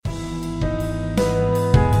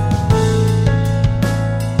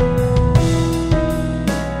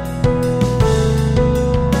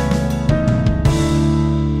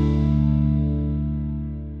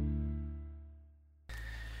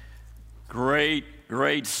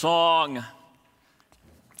Great song.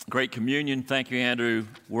 Great communion. Thank you, Andrew.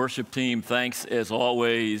 Worship team, thanks as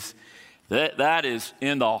always. That is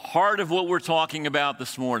in the heart of what we're talking about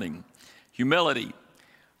this morning. Humility.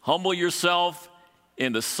 Humble yourself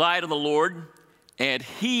in the sight of the Lord, and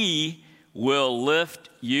He will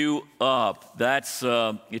lift you up. It's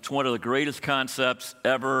one of the greatest concepts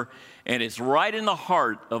ever, and it's right in the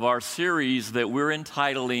heart of our series that we're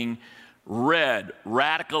entitling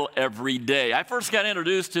Radical Every Day. I first got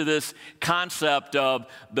introduced to this concept of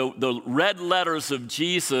the red letters of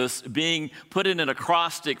Jesus being put in an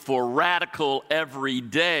acrostic for radical every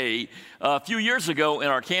day. A few years ago in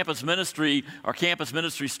our campus ministry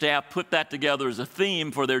staff put that together as a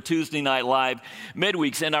theme for their Tuesday Night Live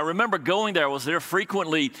midweeks. And I remember going there, I was there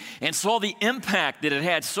frequently, and saw the impact that it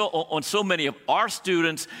had on so many of our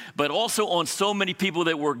students, but also on so many people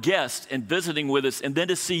that were guests and visiting with us. And then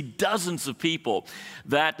to see dozens of people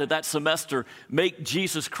that semester make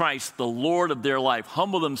Jesus Christ the Lord of their life,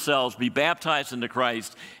 humble themselves, be baptized into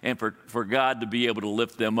Christ, and for God to be able to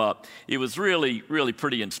lift them up. It was really, really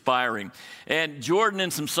pretty inspiring. And Jordan,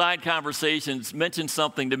 in some side conversations, mentioned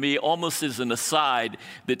something to me almost as an aside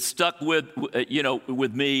that stuck with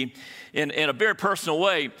me in a very personal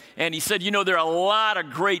way. And he said, there are a lot of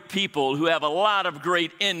great people who have a lot of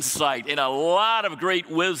great insight and a lot of great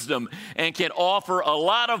wisdom and can offer a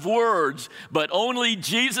lot of words, but only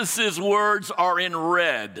Jesus's words are in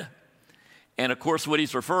red. And of course, what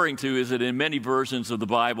he's referring to is that in many versions of the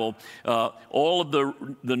Bible, all of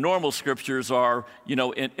the normal scriptures are,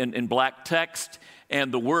 in black text,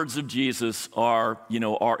 and the words of Jesus are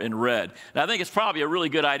in red. And I think it's probably a really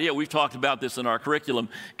good idea. We've talked about this in our curriculum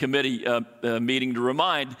committee meeting to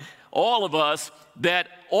remind all of us that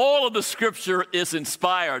all of the scripture is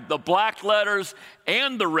inspired, the black letters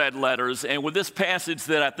and the red letters. And with this passage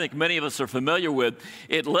that I think many of us are familiar with,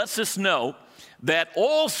 it lets us know that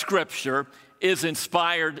all scripture is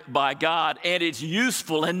inspired by God and it's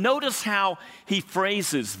useful. And notice how he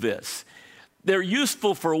phrases this. They're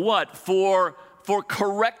useful for what? For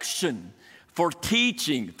correction, for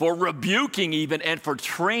teaching, for rebuking even, and for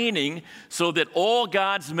training, so that all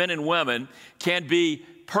God's men and women can be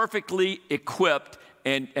perfectly equipped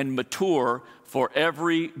and mature for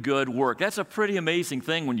every good work. That's a pretty amazing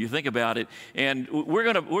thing when you think about it. And we're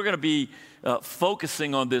gonna be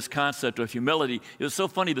focusing on this concept of humility. It was so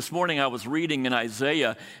funny, this morning I was reading in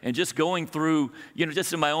Isaiah and just going through,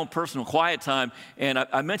 just in my own personal quiet time, and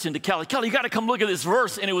I mentioned to Kelly, you got to come look at this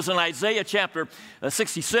verse, and it was in Isaiah chapter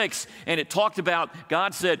 66, and it talked about,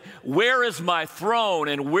 God said, where is my throne,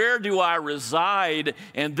 and where do I reside?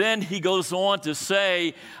 And then he goes on to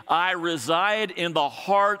say, I reside in the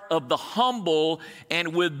heart of the humble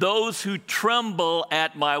and with those who tremble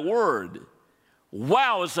at my word.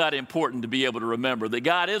 Wow, is that important to be able to remember, that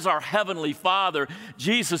God is our Heavenly Father.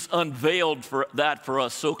 Jesus unveiled that for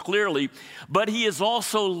us so clearly, but He is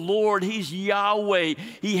also Lord. He's Yahweh.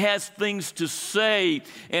 He has things to say,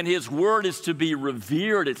 and His word is to be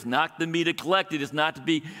revered. It's not to be neglected. It's not to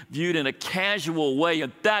be viewed in a casual way,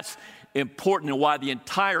 and that's important, and why the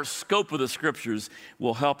entire scope of the scriptures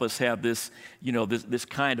will help us have this, this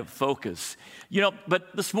kind of focus.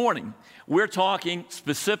 But this morning, we're talking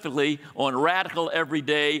specifically on radical every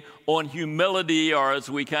day, on humility, or as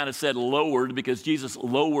we kind of said, lowered, because Jesus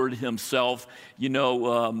lowered himself,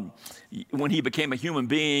 when he became a human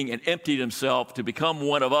being and emptied himself to become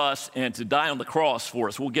one of us and to die on the cross for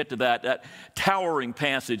us. We'll get to that towering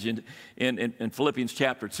passage in Philippians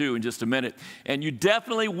chapter 2 in just a minute. And you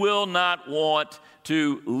definitely will not want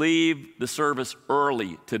to leave the service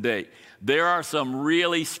early today. There are some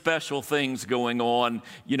really special things going on,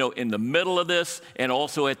 in the middle of this and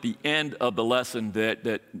also at the end of the lesson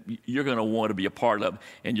that you're going to want to be a part of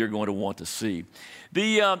and you're going to want to see.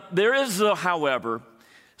 There is, however,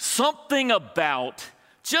 something about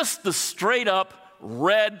just the straight up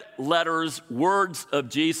red letters, words of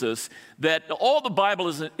Jesus, that all the Bible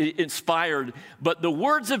is inspired, but the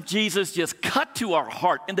words of Jesus just cut to our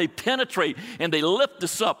heart, and they penetrate, and they lift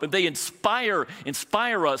us up, and they inspire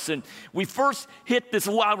us. And we first hit this,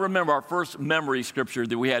 I remember our first memory scripture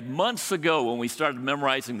that we had months ago when we started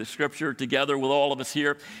memorizing the scripture together with all of us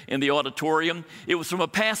here in the auditorium. It was from a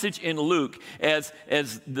passage in Luke as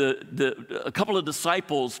a couple of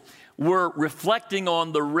disciples were reflecting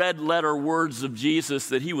on the red letter words of Jesus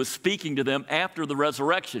that he was speaking to them after the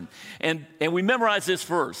resurrection. And we memorize this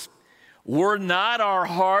verse. Were not our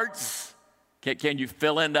hearts, can you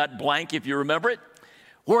fill in that blank if you remember it?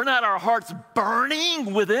 Were not our hearts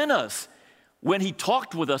burning within us when he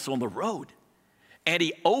talked with us on the road and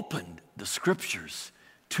he opened the scriptures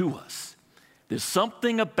to us? There's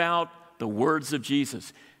something about the words of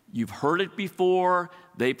Jesus. You've heard it before.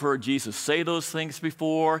 They've heard Jesus say those things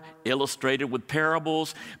before, illustrated with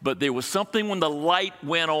parables. But there was something when the light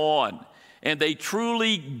went on, and they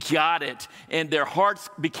truly got it, and their hearts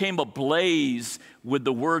became ablaze with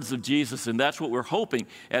the words of Jesus. And that's what we're hoping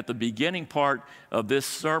at the beginning part of this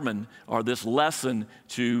sermon or this lesson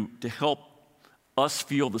to help us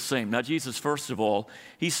feel the same. Now, Jesus, first of all,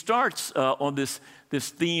 he starts on this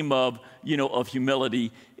theme of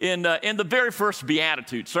humility in the very first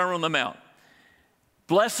beatitude, Sermon on the Mount.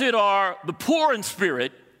 Blessed are the poor in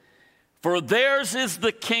spirit, for theirs is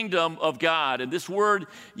the kingdom of God. And this word,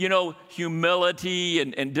 humility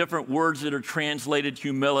and different words that are translated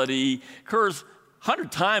humility occurs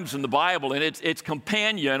 100 times in the Bible, and its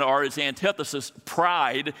companion or its antithesis,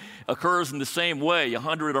 pride, occurs in the same way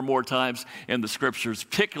 100 or more times in the Scriptures,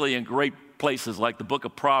 particularly in great places like the book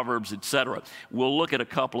of Proverbs, etc. We'll look at a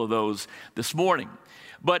couple of those this morning.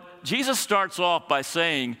 But Jesus starts off by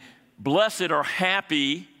saying, blessed or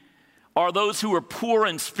happy are those who are poor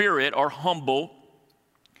in spirit or humble,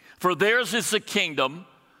 for theirs is the kingdom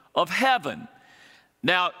of heaven.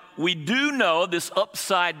 Now, we do know this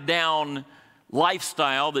upside down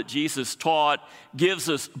lifestyle that Jesus taught gives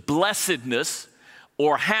us blessedness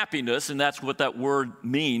or happiness, and that's what that word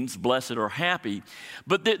means, blessed or happy.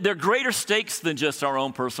 But there are greater stakes than just our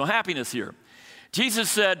own personal happiness here. Jesus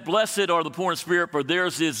said, blessed are the poor in spirit, for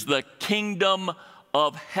theirs is the kingdom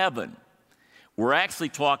of heaven. We're actually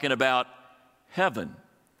talking about heaven,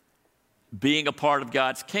 being a part of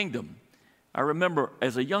God's kingdom. I remember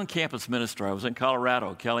as a young campus minister, I was in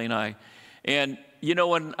Colorado, Kelly and I, and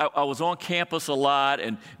when I was on campus a lot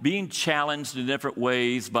and being challenged in different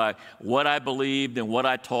ways by what I believed and what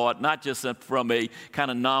I taught, not just from a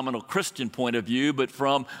kind of nominal Christian point of view, but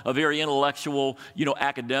from a very intellectual,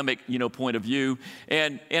 academic, point of view.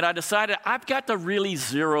 And I decided I've got to really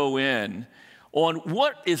zero in on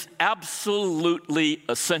what is absolutely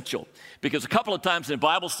essential. Because a couple of times in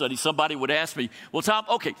Bible study, somebody would ask me, well, Tom,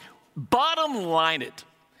 okay, bottom line it.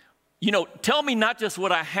 Tell me not just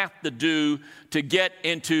what I have to do to get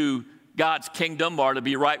into God's kingdom or to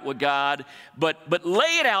be right with God, but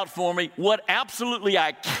lay it out for me what absolutely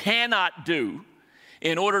I cannot do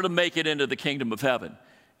in order to make it into the kingdom of heaven.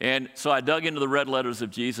 And so I dug into the red letters of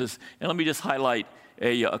Jesus, and let me just highlight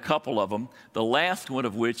a couple of them, the last one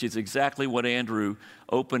of which is exactly what Andrew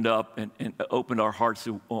opened up and opened our hearts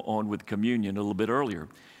on with communion a little bit earlier.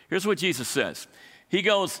 Here's what Jesus says. He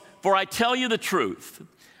goes, for I tell you the truth,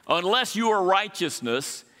 unless your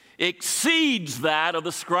righteousness exceeds that of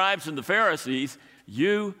the scribes and the Pharisees,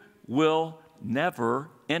 you will never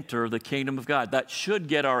enter the kingdom of God. That should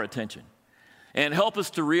get our attention and help us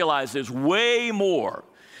to realize there's way more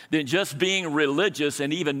than just being religious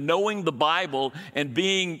and even knowing the Bible and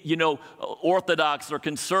being, orthodox or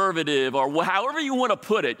conservative or however you want to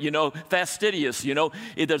put it, fastidious,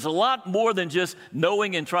 There's a lot more than just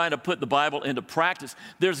knowing and trying to put the Bible into practice.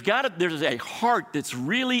 There's a heart that's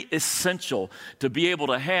really essential to be able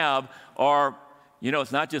to have our,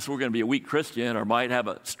 it's not just we're going to be a weak Christian or might have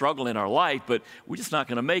a struggle in our life, but we're just not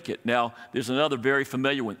going to make it. Now, there's another very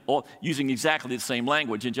familiar one, using exactly the same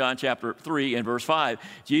language. In John chapter 3 and verse 5,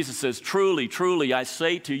 Jesus says, truly, truly, I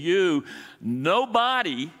say to you,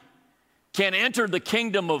 nobody can enter the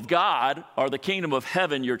kingdom of God, or the kingdom of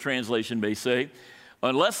heaven, your translation may say,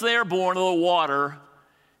 unless they are born of the water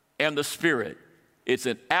and the Spirit. It's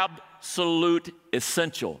an absolute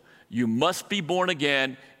essential. You must be born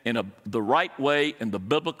again in the right way, in the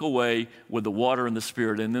biblical way, with the water and the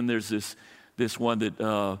Spirit. And then there's this one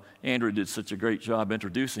that Andrew did such a great job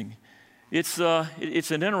introducing. It's an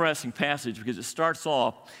interesting passage because it starts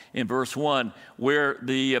off in verse 1 where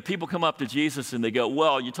the people come up to Jesus and they go,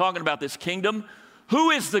 well, you're talking about this kingdom? Who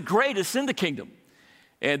is the greatest in the kingdom?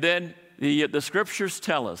 And then the Scriptures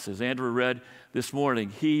tell us, as Andrew read this morning,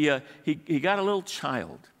 he got a little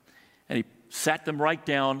child and he sat them right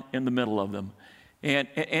down in the middle of them. And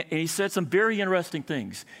he said some very interesting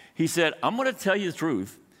things. He said, I'm going to tell you the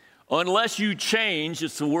truth. Unless you change,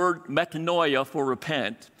 it's the word metanoia for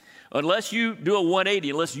repent. Unless you do a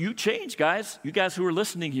 180, unless you change, guys, you guys who are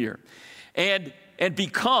listening here, and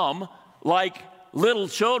become like little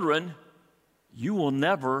children, you will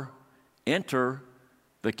never enter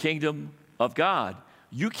the kingdom of God.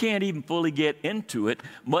 You can't even fully get into it,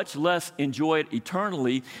 much less enjoy it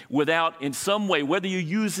eternally without in some way, whether you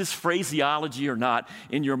use this phraseology or not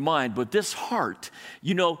in your mind, but this heart,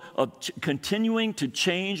 of continuing to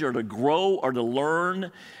change or to grow or to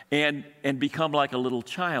learn and become like a little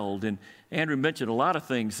child. And Andrew mentioned a lot of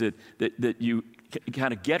things that you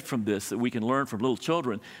kind of get from this that we can learn from little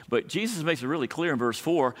children. But Jesus makes it really clear in verse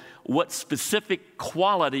 4 what specific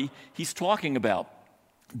quality he's talking about.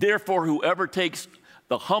 Therefore, whoever takes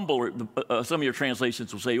the humble, some of your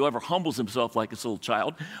translations will say, whoever humbles himself like this little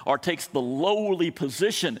child, or takes the lowly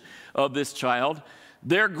position of this child,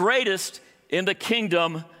 they're greatest in the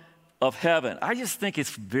kingdom of heaven. I just think it's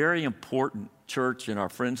very important, church, and our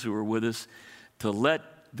friends who are with us, to let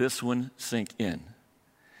this one sink in.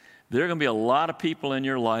 There are going to be a lot of people in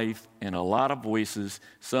your life and a lot of voices,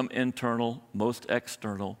 some internal, most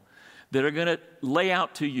external, that are going to lay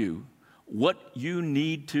out to you what you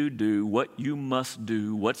need to do, what you must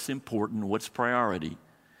do, what's important, what's priority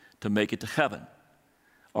to make it to heaven,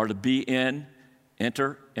 or to be in,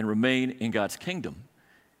 enter, and remain in God's kingdom.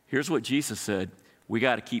 Here's what Jesus said: we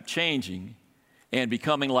got to keep changing and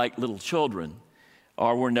becoming like little children,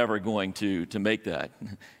 or we're never going to make that.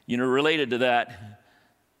 Related to that,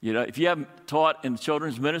 if you haven't taught in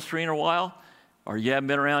children's ministry in a while, or you haven't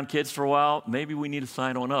been around kids for a while, maybe we need to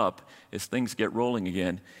sign on up as things get rolling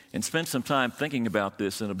again and spend some time thinking about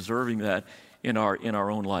this and observing that in our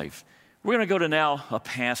own life. We're going to go to now a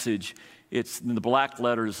passage. It's in the black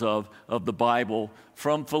letters of the Bible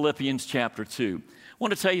from Philippians chapter 2. I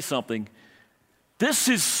want to tell you something. This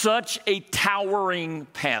is such a towering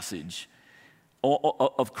passage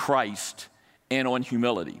of Christ and on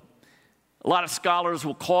humility. A lot of scholars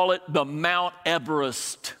will call it the Mount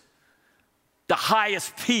Everest, the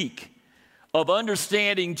highest peak of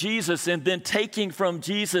understanding Jesus and then taking from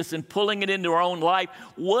Jesus and pulling it into our own life.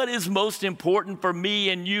 What is most important for me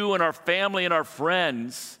and you and our family and our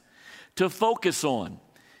friends to focus on?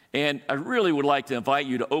 And I really would like to invite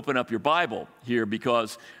you to open up your Bible here,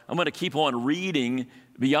 because I'm going to keep on reading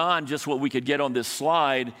beyond just what we could get on this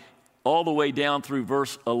slide all the way down through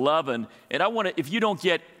verse 11. And I want to, if you don't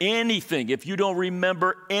get anything, if you don't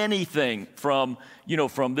remember anything from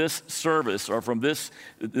this service or from this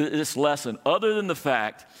lesson, other than the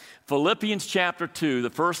fact, Philippians chapter 2, the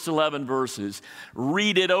first 11 verses,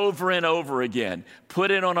 read it over and over again. Put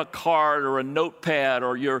it on a card or a notepad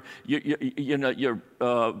or your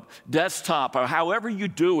desktop, or however you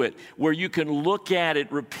do it, where you can look at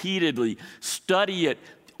it repeatedly, study it,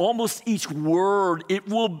 almost each word. It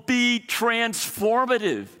will be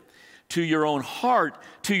transformative to your own heart,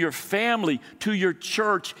 to your family, to your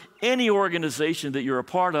church, any organization that you're a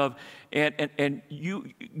part of, and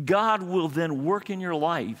God will then work in your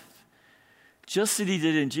life, just as He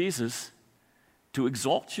did in Jesus, to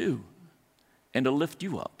exalt you and to lift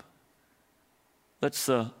you up. Let's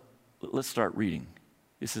start reading.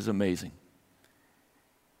 This is amazing.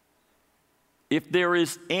 If there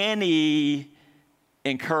is any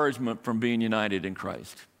encouragement from being united in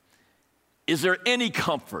Christ, is there any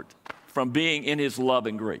comfort from being in His love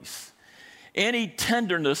and grace? Any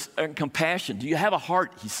tenderness and compassion? Do you have a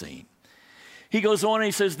heart, he's saying. He goes on and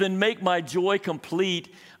he says, then make my joy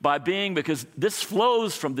complete by being, because this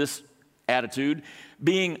flows from this attitude,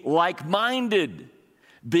 being like-minded,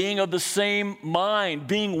 being of the same mind,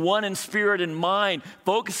 being one in spirit and mind,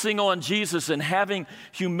 focusing on Jesus and having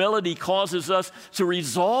humility causes us to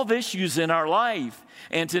resolve issues in our life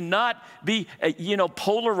and to not be,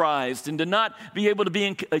 polarized, and to not be able to be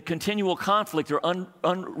in a continual conflict or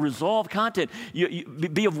unresolved content. You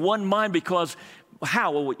be of one mind, because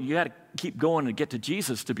how? Well, you got to keep going and get to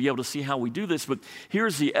Jesus to be able to see how we do this. But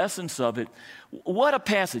here's the essence of it. What a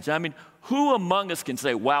passage. I mean, who among us can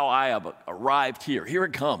say, wow, I have arrived here. Here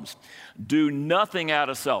it comes. Do nothing out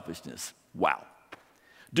of selfishness. Wow.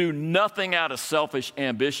 Do nothing out of selfish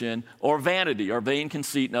ambition or vanity or vain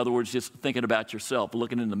conceit. In other words, just thinking about yourself,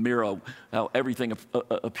 looking in the mirror, how everything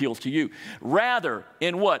appeals to you. Rather,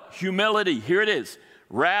 in what? Humility. Here it is.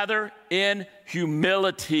 Rather, in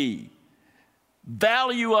humility.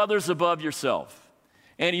 Value others above yourself.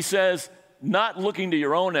 And he says, not looking to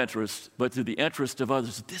your own interests, but to the interest of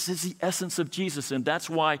others. This is the essence of Jesus, and that's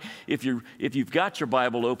why if you've got your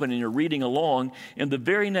Bible open and you're reading along, in the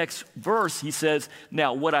very next verse he says,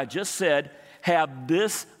 now what I just said, have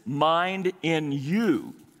this mind in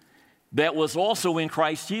you that was also in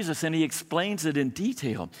Christ Jesus, and he explains it in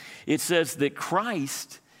detail. It says that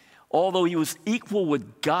Christ, although he was equal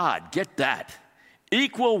with God, get that,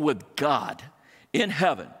 equal with God in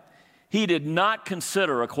heaven, he did not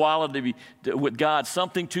consider equality with God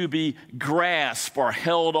something to be grasped or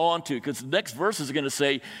held on to, because the next verse is going to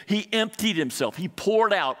say he emptied himself. He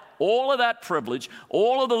poured out all of that privilege,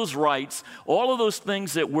 all of those rights, all of those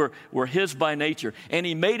things that were his by nature, and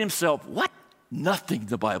he made himself what? Nothing,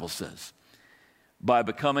 the Bible says, by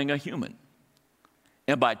becoming a human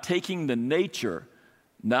and by taking the nature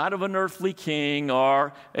not of an earthly king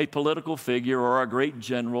or a political figure or a great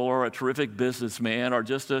general or a terrific businessman or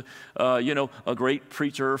just a great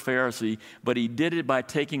preacher or Pharisee, but he did it by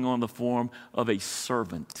taking on the form of a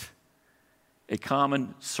servant. a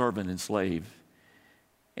common servant and slave.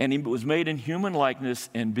 And he was made in human likeness,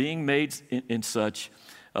 and being made in such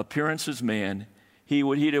appearance as man, he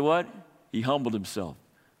did what? He humbled himself.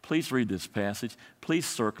 Please read this passage. Please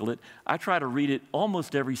circle it. I try to read it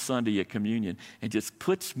almost every Sunday at communion, and just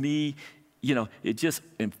puts me, it just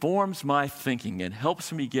informs my thinking and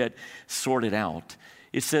helps me get sorted out.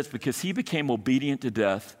 It says, because he became obedient to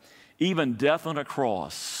death, even death on a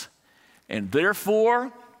cross. And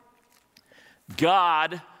therefore,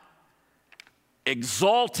 God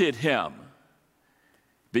exalted him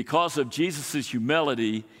because of Jesus'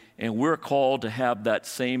 humility, and we're called to have that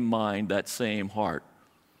same mind, that same heart.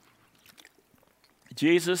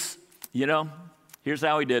 Jesus, here's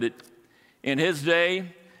how he did it. In his day,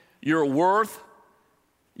 your worth,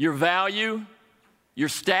 your value, your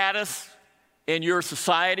status in your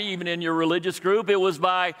society, even in your religious group, it was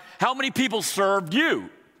by how many people served you,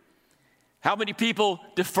 how many people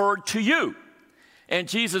deferred to you. And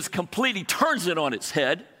Jesus completely turns it on its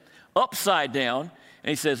head, upside down, and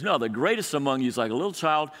he says, no, the greatest among you is like a little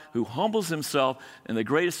child who humbles himself, and the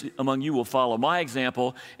greatest among you will follow my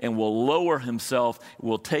example and will lower himself,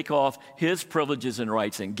 will take off his privileges and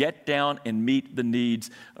rights and get down and meet the needs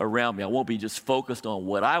around me. I won't be just focused on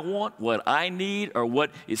what I want, what I need, or what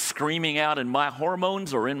is screaming out in my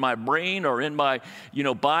hormones or in my brain or in my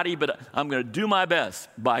body, but I'm going to do my best.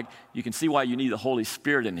 You can see why you need the Holy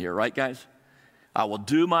Spirit in here, right, guys? I will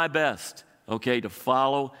do my best, to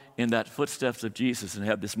follow in that footsteps of Jesus and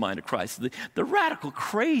have this mind of Christ. The radical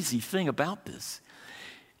crazy thing about this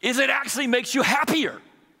is it actually makes you happier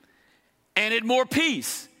and in more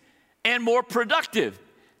peace and more productive.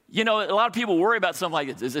 A lot of people worry about something like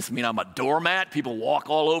this. Does this mean I'm a doormat? People walk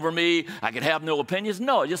all over me. I can have no opinions?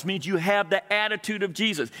 No, it just means you have the attitude of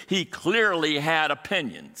Jesus. He clearly had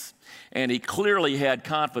opinions. And he clearly had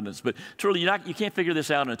confidence. But truly, you can't figure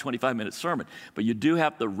this out in a 25-minute sermon. But you do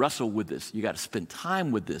have to wrestle with this. You got to spend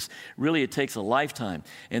time with this. Really, it takes a lifetime.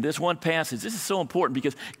 And this one passage, this is so important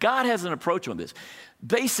because God has an approach on this.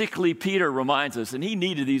 Basically, Peter reminds us, and he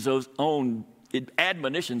needed these own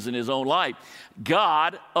admonitions in his own life.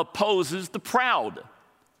 God opposes the proud,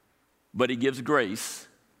 but he gives grace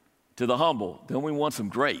to the humble. Then we want some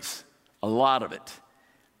grace, a lot of it.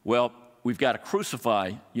 Well, we've got to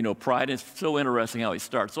crucify, pride. And it's so interesting how he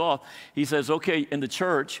starts off. He says, okay, in the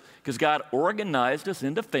church, because God organized us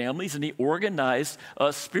into families, and he organized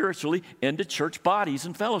us spiritually into church bodies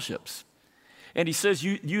and fellowships. And he says,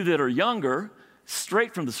 you that are younger,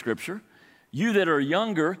 straight from the scripture, you that are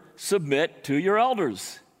younger, submit to your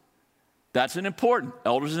elders. That's important.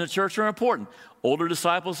 Elders in the church are important. Older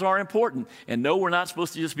disciples are important. And no, we're not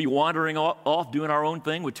supposed to just be wandering off doing our own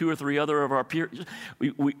thing with two or three other of our peers.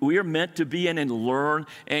 We are meant to be in and learn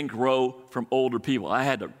and grow from older people. I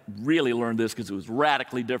had to really learn this because it was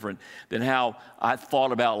radically different than how I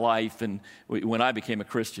thought about life and when I became a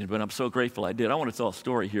Christian. But I'm so grateful I did. I want to tell a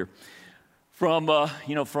story here from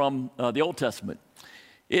the Old Testament.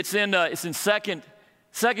 It's in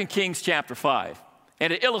 2 Kings chapter 5.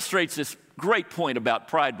 And it illustrates this great point about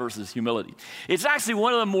pride versus humility. It's actually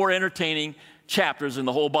one of the more entertaining chapters in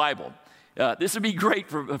the whole Bible. This would be great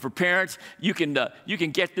for parents. You can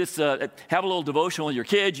get this, have a little devotional with your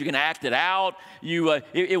kids. You can act it out.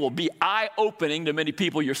 It will be eye-opening to many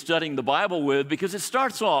people you're studying the Bible with, because it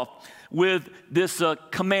starts off with this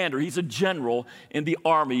commander. He's a general in the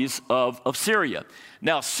armies of Syria.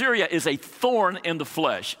 Now, Syria is a thorn in the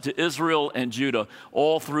flesh to Israel and Judah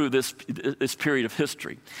all through this period of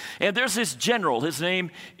history. And there's this general. His name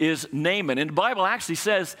is Naaman. And the Bible actually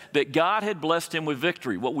says that God had blessed him with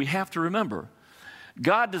victory. What we have to remember,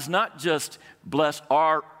 God does not just bless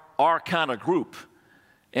our kind of group,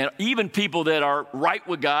 and even people that are right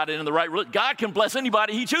with God and in the right religion. God can bless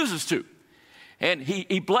anybody he chooses to. And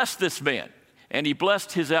he blessed this man, and he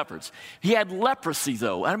blessed his efforts. He had leprosy,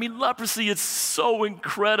 though. I mean, leprosy is so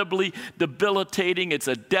incredibly debilitating. It's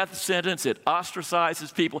a death sentence. It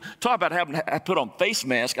ostracizes people. Talk about having to put on face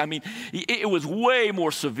masks. I mean, it was way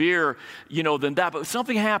more severe, than that. But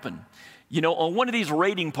something happened. On one of these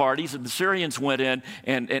raiding parties, and the Syrians went in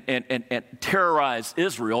and terrorized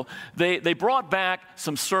Israel, they brought back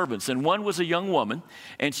some servants, and one was a young woman,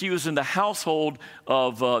 and she was in the household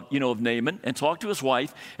of Naaman, and talked to his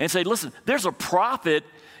wife and said, listen, there's a prophet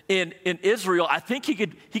in Israel. I think he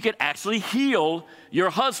could actually heal your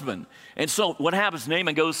husband. And so what happens,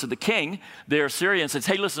 Naaman goes to the king there, Syria, and says,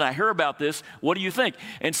 hey, listen, I hear about this. What do you think?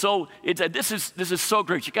 And so this is so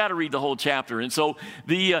great. You got to read the whole chapter. And so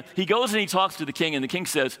he goes and he talks to the king, and the king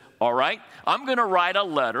says, all right, I'm going to write a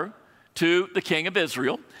letter to the king of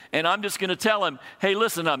Israel, and I'm just going to tell him, hey,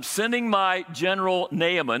 listen, I'm sending my general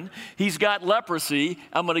Naaman. He's got leprosy.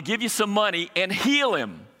 I'm going to give you some money and heal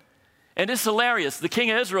him. And it's hilarious. The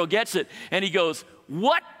king of Israel gets it, and he goes,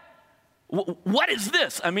 what? What is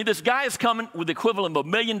this? I mean, this guy is coming with the equivalent of $1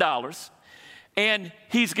 million, and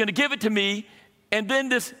he's going to give it to me, and then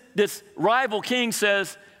this rival king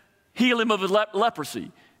says, heal him of his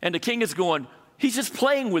leprosy. And the king is going, he's just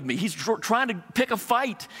playing with me. He's trying to pick a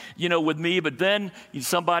fight, with me. But then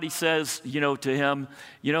somebody says, to him,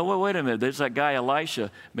 well, wait a minute, there's that guy Elisha.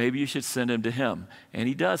 Maybe you should send him to him. And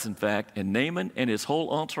he does, in fact. And Naaman and his whole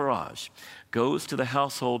entourage goes to the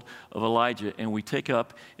household of Elijah. And we take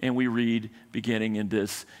up and we read beginning in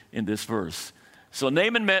this verse. So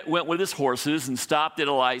Naaman went with his horses and stopped at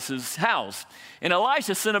Elisha's house. And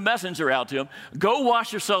Elisha sent a messenger out to him, go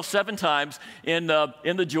wash yourself 7 times in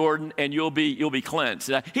the Jordan and you'll be cleansed.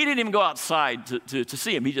 He didn't even go outside to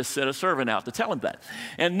see him. He just sent a servant out to tell him that.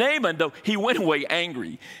 And Naaman, though, he went away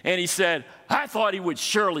angry. And he said, I thought he would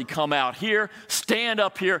surely come out here, stand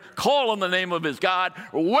up here, call on the name of his God,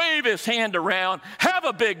 wave his hand around, have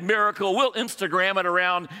a big miracle. We'll Instagram it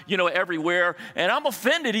around, everywhere. And I'm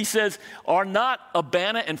offended. He says, are not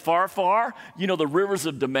Abana and Pharpar, the rivers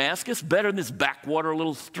of Damascus, better than this backwater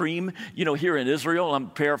little stream, here in Israel? I'm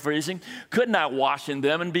paraphrasing. Could not wash in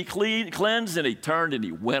them and be cleansed? And he turned and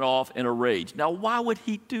he went off in a rage. Now, why would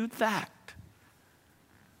he do that?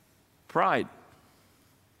 Pride.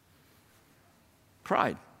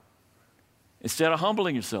 Instead of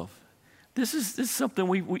humbling yourself. This is something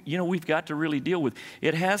we've got to really deal with.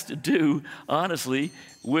 It has to do, honestly,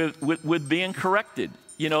 with being corrected.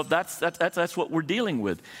 That's what we're dealing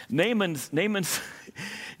with. Naaman's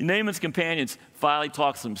companions finally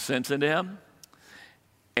talked some sense into him,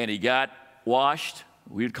 and he got washed.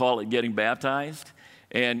 We'd call it getting baptized.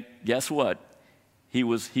 And guess what? He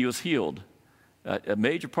was healed. A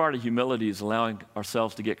major part of humility is allowing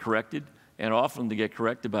ourselves to get corrected, and often to get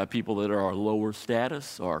corrected by people that are lower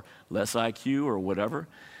status or less IQ or whatever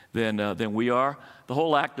than we are. The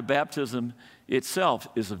whole act of baptism itself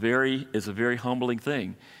is a very humbling thing.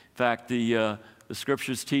 In fact, the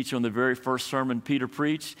scriptures teach on the very first sermon Peter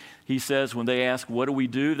preached, he says when they asked, what do we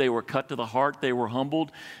do? They were cut to the heart. They were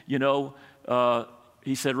humbled.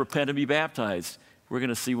 He said, repent and be baptized. We're going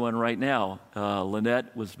to see one right now.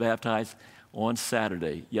 Lynette was baptized on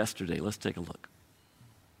Saturday, yesterday. Let's take a look.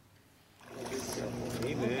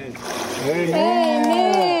 Amen.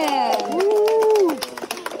 Amen. Woo.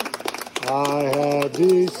 I have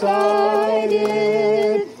decided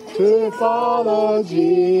to follow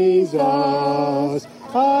Jesus.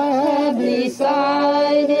 I have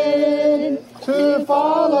decided to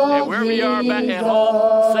follow Jesus. And wherever you are back at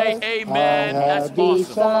home, say amen. That's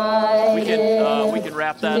awesome. We can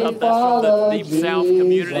wrap that up. That's from the Deep South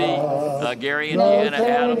community. Gary and Deanna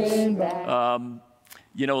Adams.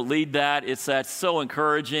 Lead that. That's so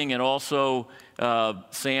encouraging. And also,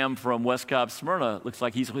 Sam from West Cobb, Smyrna, looks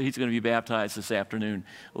like he's going to be baptized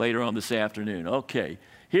later on this afternoon. Okay,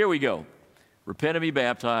 here we go. Repent and be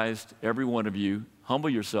baptized, every one of you. Humble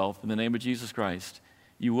yourself in the name of Jesus Christ.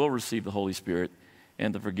 You will receive the Holy Spirit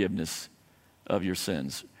and the forgiveness of your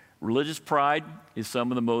sins. Religious pride is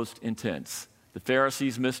some of the most intense. The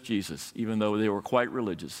Pharisees missed Jesus, even though they were quite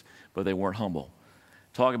religious, but they weren't humble.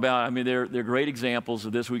 Talk about, they're great examples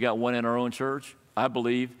of this. We got one in our own church. I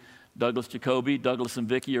believe Douglas and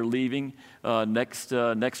Vicky are leaving next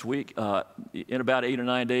week in about 8 or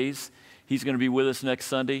 9 days. He's going to be with us next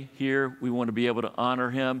Sunday here. We want to be able to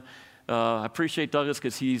honor him. I appreciate Douglas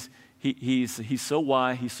because he's so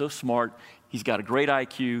wise, he's so smart, he's got a great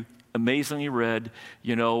IQ, amazingly read,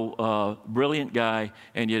 brilliant guy,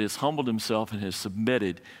 and yet has humbled himself and has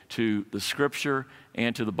submitted to the Scripture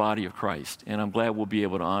and to the body of Christ. And I'm glad we'll be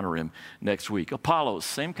able to honor him next week. Apollos,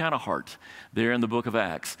 same kind of heart there in the book of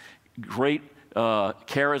Acts. Great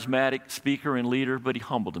charismatic speaker and leader, but he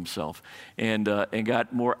humbled himself and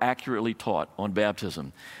got more accurately taught on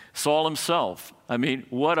baptism. Saul himself,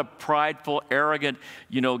 what a prideful, arrogant,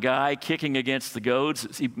 guy kicking against the goads.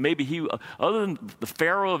 Other than the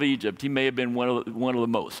Pharaoh of Egypt, he may have been one of the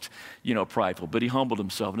most, prideful, but he humbled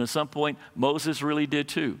himself. And at some point, Moses really did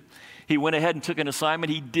too. He went ahead and took an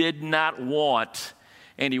assignment he did not want,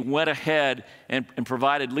 and he went ahead and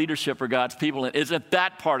provided leadership for God's people. And isn't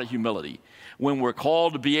that part of humility? When we're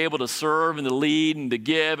called to be able to serve and to lead and to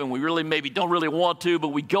give, and we really maybe don't really want to, but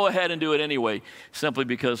we go ahead and do it anyway, simply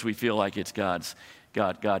because we feel like it's God's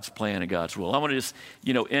plan and God's will. I want to just,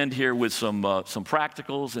 end here with some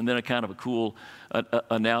practicals and then a kind of a cool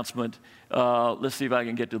announcement. Let's see if I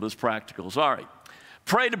can get to those practicals. All right.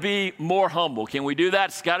 Pray to be more humble. Can we do that?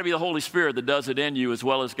 It's got to be the Holy Spirit that does it in you as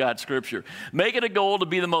well as God's Scripture. Make it a goal to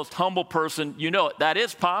be the most humble person you know. That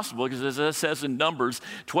is possible because as it says in Numbers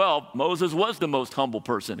 12, Moses was the most humble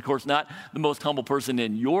person. Of course, not the most humble person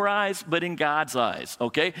in your eyes, but in God's eyes,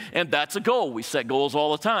 okay? And that's a goal. We set goals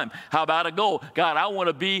all the time. How about a goal? God, I want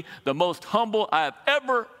to be the most humble I have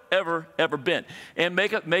ever been. And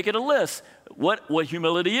make it a list. What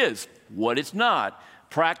humility is, what it's not.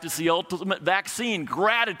 Practice the ultimate vaccine,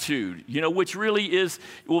 gratitude, which really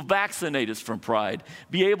will vaccinate us from pride.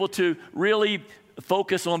 Be able to really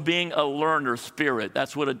focus on being a learner spirit.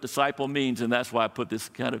 That's what a disciple means, and that's why I put this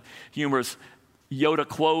kind of humorous Yoda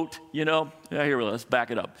quote, Here, let's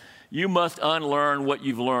back it up. You must unlearn what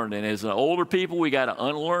you've learned. And as older people, we got to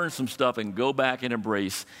unlearn some stuff and go back and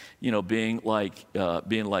embrace, being like a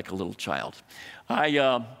little child.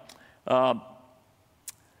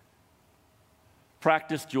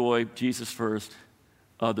 Practice joy, Jesus first,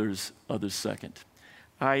 others second.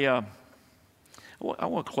 I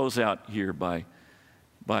want to close out here by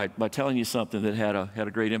telling you something that had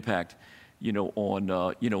a great impact,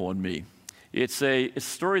 on me. It's a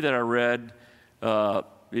story that I read.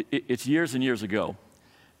 It's years and years ago.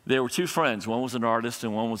 There were two friends. One was an artist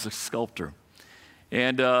and one was a sculptor.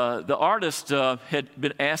 And the artist had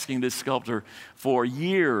been asking this sculptor for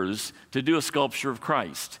years to do a sculpture of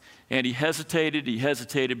Christ. And he hesitated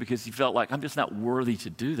because he felt like, I'm just not worthy to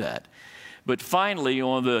do that. But finally,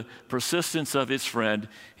 on the persistence of his friend,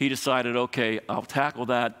 he decided, okay, I'll tackle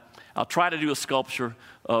that. I'll try to do a sculpture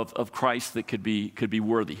of Christ that could be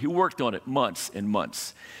worthy. He worked on it months and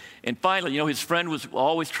months. And finally, his friend was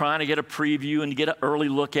always trying to get a preview and get an early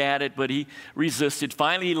look at it, but he resisted.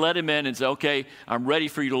 Finally, he let him in and said, okay, I'm ready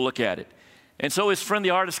for you to look at it. And so his friend,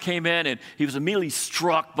 the artist, came in, and he was immediately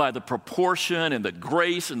struck by the proportion and the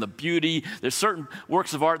grace and the beauty. There's certain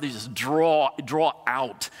works of art that just draw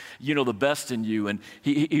out, the best in you. And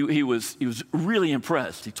he was really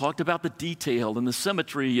impressed. He talked about the detail and the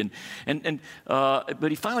symmetry,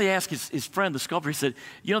 but he finally asked his friend, the sculptor. He said,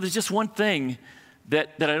 there's just one thing that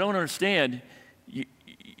I don't understand.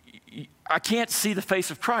 I can't see the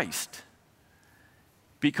face of Christ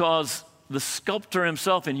because the sculptor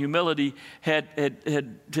himself in humility had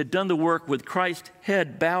done the work with Christ's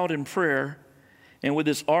head bowed in prayer and with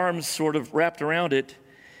his arms sort of wrapped around it.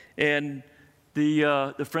 And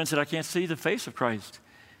the friend said, I can't see the face of Christ.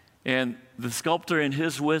 And the sculptor in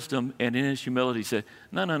his wisdom and in his humility said,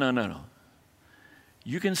 no.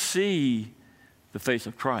 You can see the face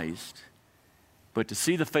of Christ, but to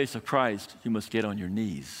see the face of Christ, you must get on your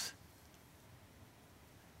knees.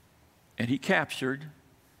 And he captured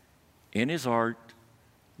in his art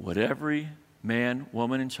what every man,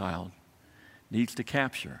 woman, and child needs to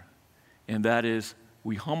capture. And that is,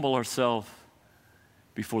 we humble ourselves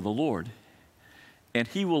before the Lord, and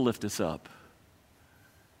he will lift us up.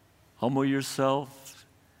 Humble yourself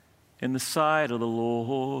in the sight of the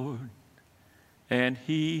Lord, and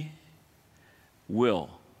he will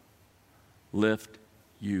lift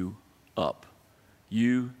you up.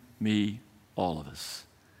 You, me, all of us.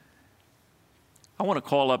 I want to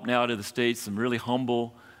call up now to the stage some really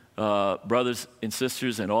humble brothers and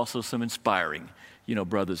sisters, and also some inspiring,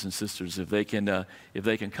 brothers and sisters, if they can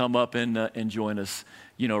come up and join us,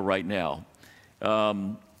 right now.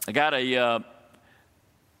 I got an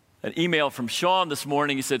email from Sean this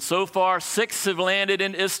morning. He said, so far 6 have landed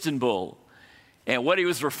in Istanbul, and what he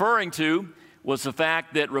was referring to was the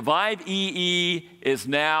fact that Revive EE is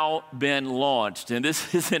now been launched. And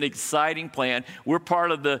this is an exciting plan. We're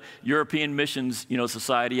part of the European Missions,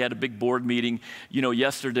 Society. Had a big board meeting,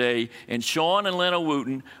 yesterday. And Sean and Lena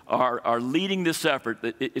Wooten are leading this effort.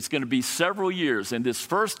 It's going to be several years. And this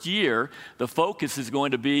first year, the focus is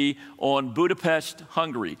going to be on Budapest,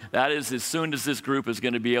 Hungary. That is as soon as this group is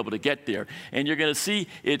going to be able to get there. And you're going to see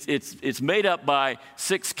it's made up by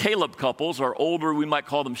 6 Caleb couples, or older, we might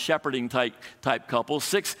call them shepherding type couples,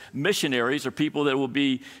 6 missionaries, or people that will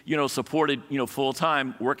be, supported,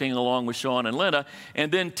 full-time, working along with Sean and Lena,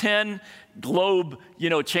 and then 10 globe,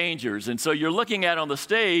 changers. And so you're looking at on the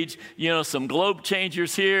stage, some globe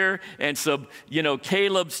changers here and some,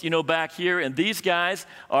 Caleb's, back here. And these guys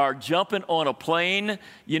are jumping on a plane,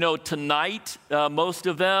 tonight, most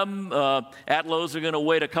of them. Atlo's are going to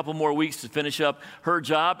wait a couple more weeks to finish up her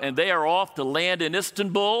job. And they are off to land in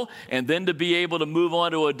Istanbul and then to be able to move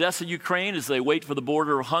on to Odessa, Ukraine, as they wait for the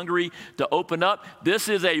border of Hungary to open up. This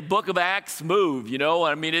is a Book of Acts move,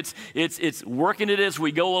 I mean, it's working it as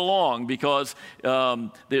we go along, because because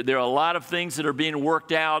there are a lot of things that are being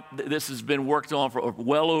worked out. This has been worked on for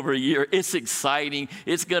well over a year. It's exciting.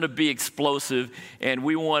 It's going to be explosive. And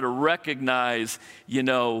we want to recognize,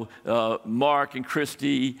 Mark and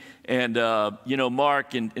Christy and,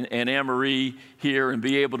 Mark and Anne-Marie here, and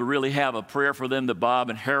be able to really have a prayer for them that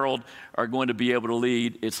Bob and Harold are going to be able to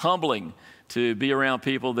lead. It's humbling to be around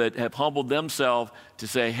people that have humbled themselves to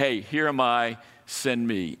say, hey, here am I, send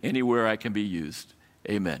me anywhere I can be used.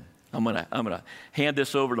 Amen. I'm gonna hand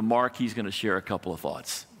this over to Mark. He's going to share a couple of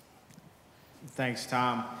thoughts. Thanks,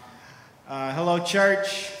 Tom. Hello, church,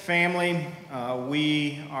 family.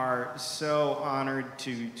 We are so honored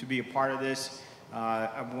to be a part of this.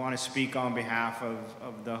 I want to speak on behalf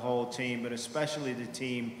of the whole team, but especially the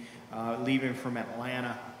team leaving from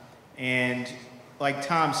Atlanta. And like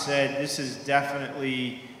Tom said, this is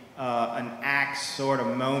definitely an Acts sort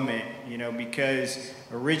of moment, because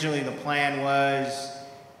originally the plan was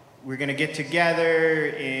we're going to get together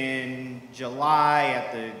in July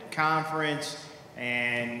at the conference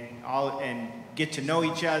and get to know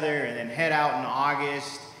each other, and then head out in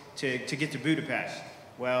August to get to Budapest.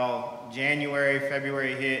 Well, January,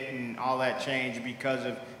 February hit, and all that changed because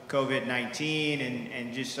of COVID-19,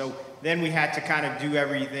 and just so then we had to kind of do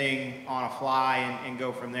everything on a fly and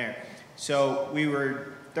go from there. So we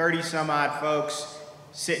were 30 some odd folks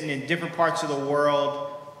sitting in different parts of the world,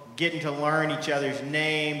 getting to learn each other's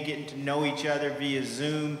name, getting to know each other via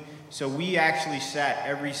Zoom. So we actually sat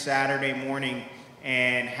every Saturday morning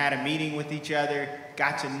and had a meeting with each other,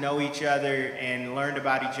 got to know each other and learned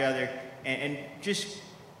about each other, and just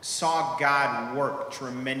saw God work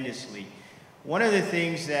tremendously. One of the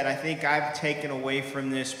things that I think I've taken away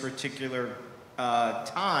from this particular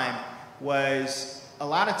time was a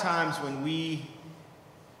lot of times when we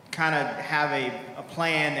kind of have a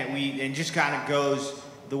plan and just kind of goes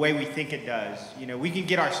the way we think it does. We can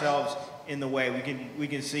get ourselves in the way. We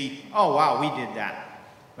can see, oh wow, we did that.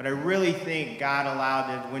 But I really think God allowed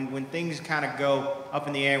it when things kind of go up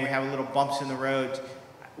in the air and we have little bumps in the roads,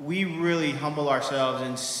 we really humble ourselves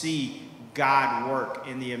and see God work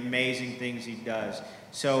in the amazing things he does.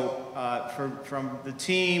 So from the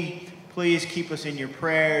team, please keep us in your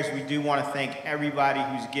prayers. We do want to thank everybody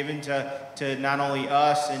who's given to not only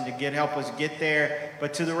us and to help us get there,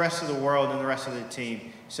 but to the rest of the world and the rest of the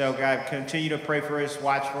team. So God, continue to pray for us,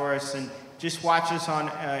 watch for us, and just watch us on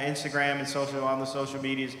Instagram and on the social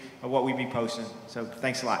medias of what we be posting. So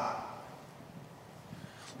thanks a lot.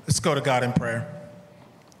 Let's go to God in prayer.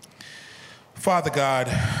 Father God,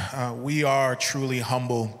 we are truly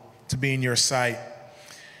humble to be in your sight,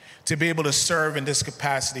 to be able to serve in this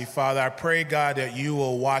capacity. Father, I pray, God, that you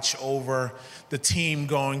will watch over the team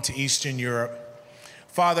going to Eastern Europe.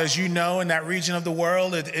 Father, as you know, in that region of the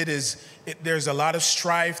world, there's a lot of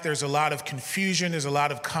strife, there's a lot of confusion, there's a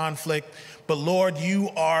lot of conflict. But Lord, you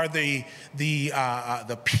are the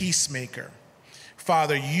peacemaker.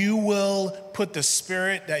 Father, you will put the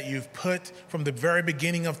spirit that you've put from the very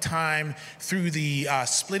beginning of time through the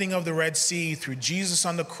splitting of the Red Sea, through Jesus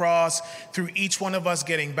on the cross, through each one of us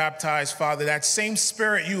getting baptized, Father, that same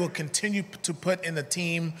spirit you will continue to put in the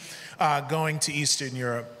team going to Eastern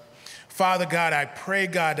Europe. Father God, I pray,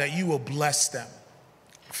 God, that you will bless them.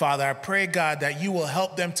 Father, I pray, God, that you will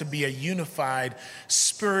help them to be a unified,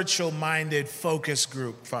 spiritual-minded, focused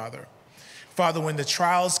group, Father. Father, when the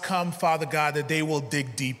trials come, Father God, that they will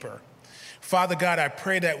dig deeper. Father God, I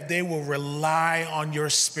pray that they will rely on your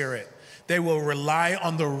spirit. They will rely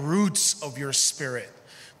on the roots of your spirit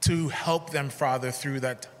to help them, Father, through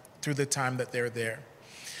the time that they're there.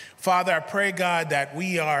 Father, I pray, God, that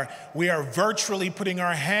we are virtually putting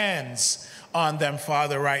our hands on them,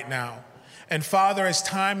 Father, right now. And Father, as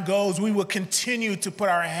time goes, we will continue to put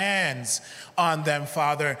our hands on them,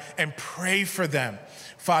 Father, and pray for them.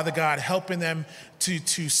 Father God, helping them to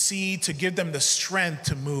see, to give them the strength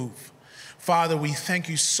to move. Father, we thank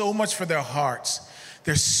you so much for their hearts.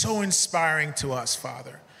 They're so inspiring to us,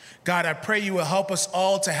 Father. God, I pray you will help us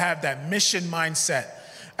all to have that mission mindset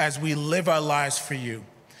as we live our lives for you.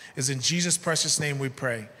 It's in Jesus' precious name we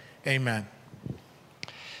pray. Amen.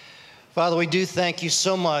 Father, we do thank you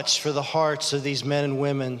so much for the hearts of these men and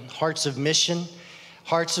women, hearts of mission,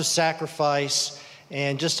 hearts of sacrifice,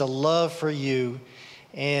 and just a love for you.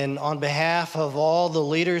 And on behalf of all the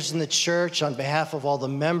leaders in the church, on behalf of all the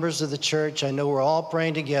members of the church, I know we're all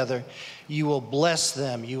praying together, you will bless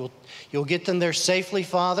them. You'll get them there safely,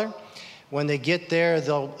 Father. When they get there,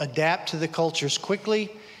 they'll adapt to the cultures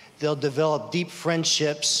quickly. They'll develop deep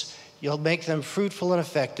friendships. You'll make them fruitful and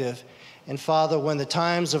effective. And Father, when the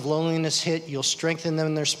times of loneliness hit, you'll strengthen them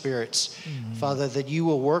in their spirits. Mm-hmm. Father, that you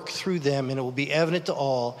will work through them, and it will be evident to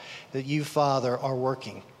all that you, Father, are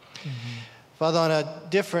working. Father, on a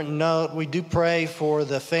different note, we do pray for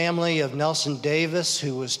the family of Nelson Davis,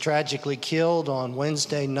 who was tragically killed on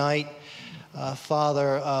Wednesday night.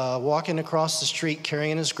 Father, walking across the street,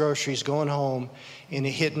 carrying his groceries, going home in a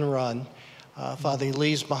hit and run. Father, he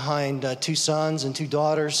leaves behind 2 sons and 2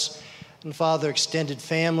 daughters. And Father, extended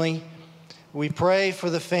family. We pray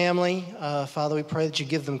for the family. Father, we pray that you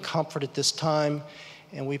give them comfort at this time.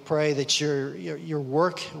 And we pray that your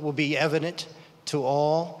work will be evident to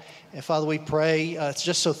all. And Father, we pray, it's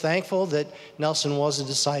just so thankful that Nelson was a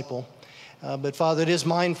disciple. But Father,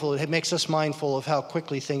 it makes us mindful of how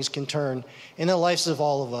quickly things can turn in the lives of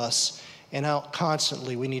all of us and how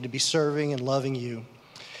constantly we need to be serving and loving you.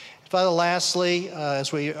 Father, lastly,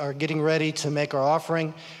 as we are getting ready to make our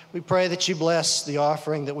offering, we pray that you bless the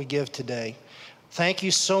offering that we give today. Thank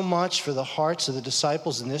you so much for the hearts of the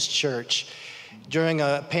disciples in this church during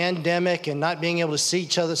a pandemic and not being able to see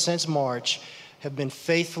each other since March, have been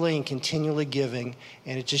faithfully and continually giving,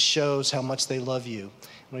 and it just shows how much they love you.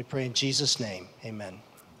 And we pray in Jesus' name, amen.